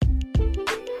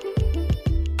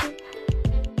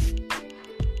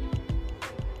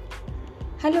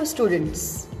Hello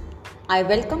students, I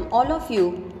welcome all of you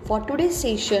for today's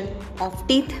session of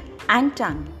Teeth and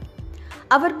Tongue.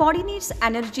 Our body needs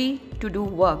energy to do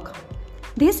work.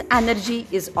 This energy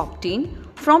is obtained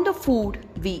from the food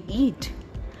we eat.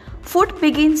 Food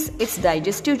begins its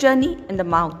digestive journey in the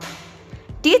mouth.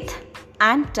 Teeth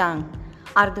and tongue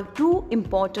are the two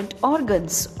important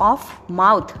organs of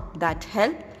mouth that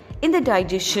help in the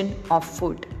digestion of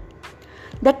food.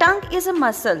 The tongue is a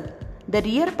muscle. The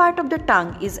rear part of the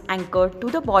tongue is anchored to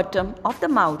the bottom of the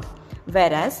mouth,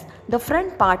 whereas the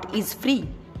front part is free.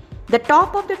 The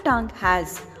top of the tongue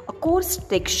has a coarse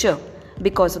texture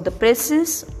because of the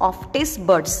presence of taste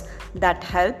buds that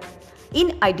help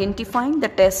in identifying the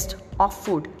taste of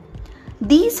food.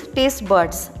 These taste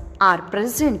buds are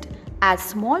present as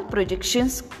small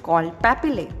projections called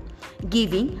papillae,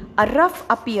 giving a rough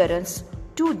appearance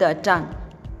to the tongue.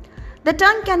 The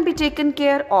tongue can be taken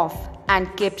care of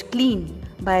and kept clean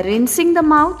by rinsing the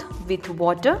mouth with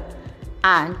water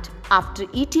and after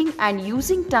eating and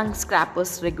using tongue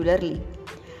scrapers regularly.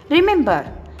 Remember,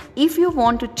 if you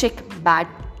want to check bad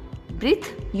breath,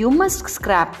 you must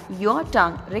scrape your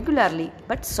tongue regularly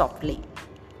but softly.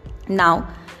 Now,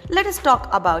 let us talk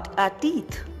about our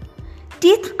teeth.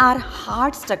 Teeth are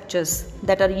hard structures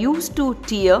that are used to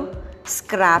tear,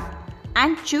 scrape,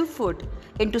 and chew food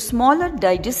into smaller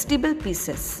digestible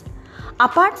pieces.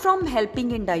 Apart from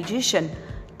helping in digestion,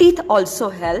 teeth also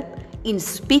help in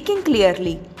speaking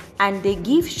clearly and they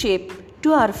give shape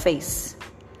to our face.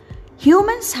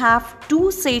 Humans have two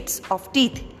sets of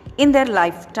teeth in their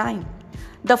lifetime.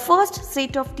 The first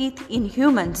set of teeth in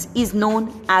humans is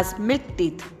known as milk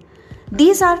teeth.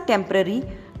 These are temporary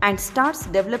and starts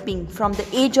developing from the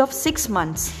age of 6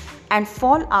 months and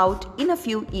fall out in a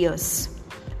few years.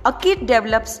 A kid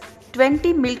develops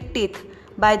 20 milk teeth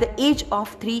by the age of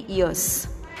 3 years.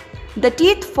 The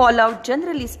teeth fallout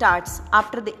generally starts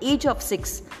after the age of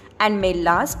 6 and may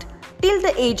last till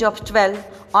the age of 12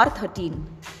 or 13.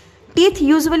 Teeth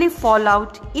usually fall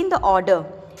out in the order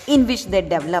in which they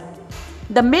develop.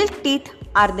 The milk teeth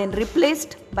are then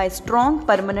replaced by strong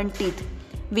permanent teeth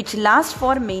which last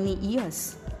for many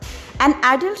years. An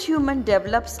adult human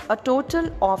develops a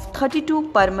total of 32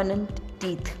 permanent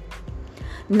teeth.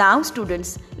 Now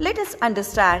students, let us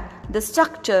understand the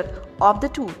structure of the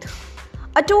tooth.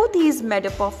 A tooth is made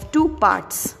up of two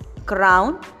parts,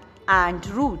 crown and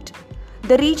root.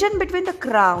 The region between the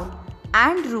crown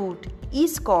and root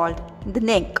is called the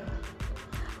neck.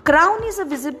 Crown is a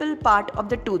visible part of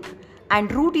the tooth and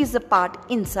root is the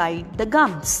part inside the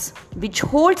gums, which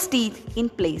holds teeth in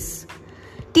place.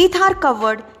 Teeth are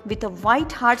covered with a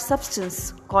white hard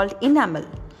substance called enamel.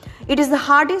 It is the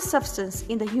hardest substance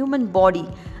in the human body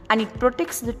and it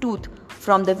protects the tooth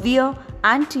from the wear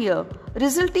and tear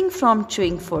resulting from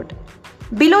chewing food.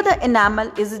 Below the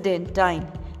enamel is a dentine,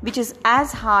 which is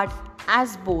as hard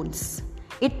as bones.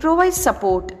 It provides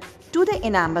support to the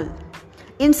enamel.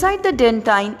 Inside the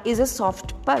dentine is a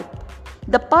soft pulp.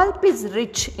 The pulp is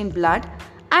rich in blood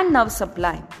and nerve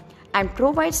supply and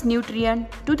provides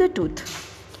nutrient to the tooth.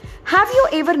 Have you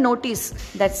ever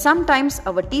noticed that sometimes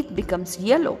our teeth becomes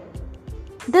yellow?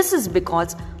 This is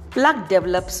because plaque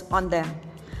develops on them.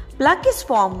 Plaque is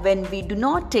formed when we do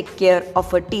not take care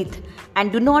of our teeth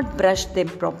and do not brush them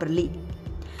properly.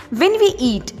 When we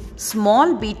eat,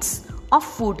 small bits of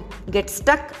food get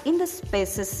stuck in the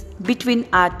spaces between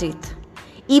our teeth.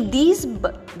 If these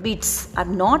bits are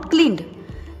not cleaned,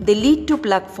 they lead to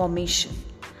plaque formation.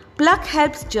 Plaque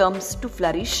helps germs to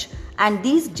flourish and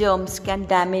these germs can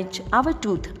damage our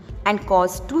tooth and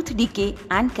cause tooth decay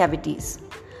and cavities.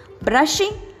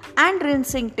 Brushing and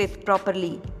rinsing teeth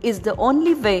properly is the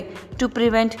only way to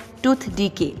prevent tooth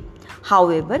decay.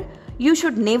 However, you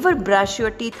should never brush your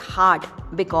teeth hard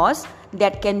because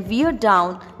that can wear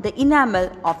down the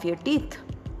enamel of your teeth.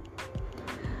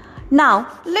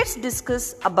 Now, let's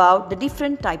discuss about the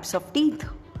different types of teeth.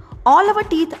 All our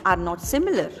teeth are not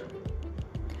similar.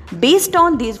 Based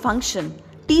on their function,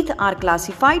 teeth are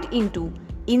classified into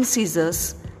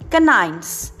incisors,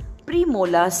 canines,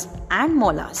 premolars and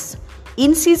molars.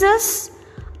 Incisors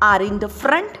are in the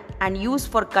front and used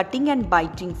for cutting and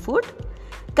biting food.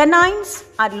 Canines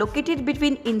are located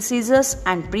between incisors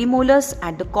and premolars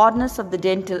at the corners of the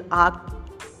dental arch.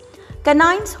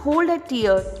 Canines hold and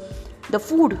tear the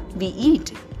food we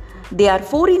eat. They are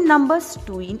 4 in numbers,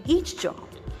 2 in each jaw.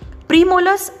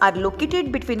 Premolars are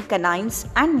located between canines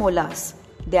and molars.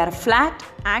 They are flat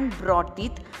and broad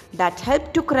teeth that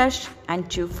help to crush and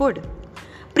chew food.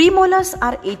 Premolars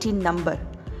are 8 in number.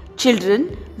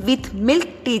 Children with milk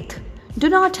teeth do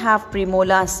not have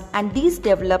premolars and these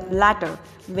develop later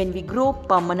when we grow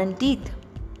permanent teeth.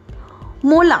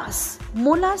 Molars.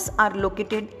 Molars are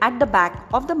located at the back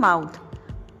of the mouth,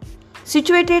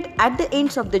 situated at the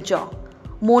ends of the jaw.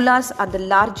 Molars are the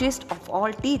largest of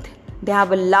all teeth. They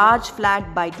have a large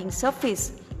flat biting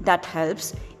surface that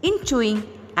helps in chewing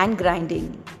and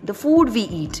grinding the food we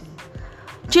eat.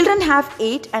 Children have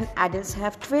 8 and adults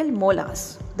have 12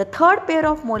 molars. The third pair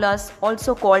of molars,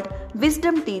 also called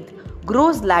wisdom teeth,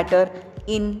 grows later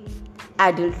in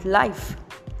adult life.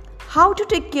 How to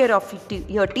take care of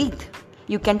your teeth?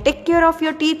 You can take care of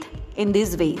your teeth in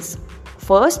these ways.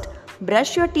 First,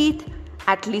 brush your teeth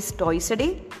at least twice a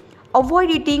day.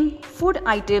 Avoid eating food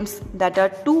items that are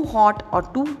too hot or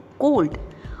too cold.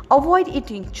 Avoid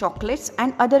eating chocolates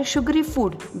and other sugary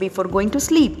food before going to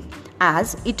sleep,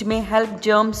 as it may help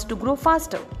germs to grow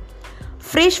faster.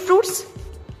 Fresh fruits,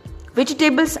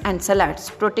 vegetables and salads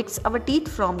protects our teeth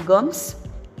from gums.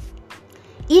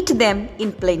 Eat them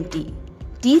in plenty.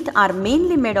 Teeth are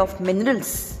mainly made of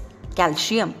minerals,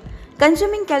 calcium.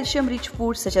 Consuming calcium-rich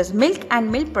foods such as milk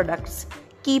and milk products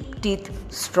keep teeth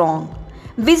strong.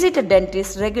 Visit a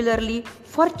dentist regularly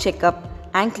for checkup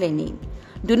and cleaning.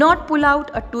 Do not pull out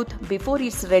a tooth before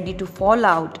it's ready to fall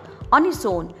out on its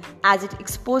own, as it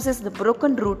exposes the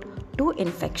broken root to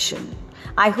infection.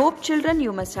 I hope children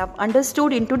you must have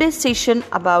understood in today's session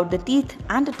about the teeth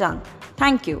and the tongue.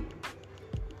 Thank you.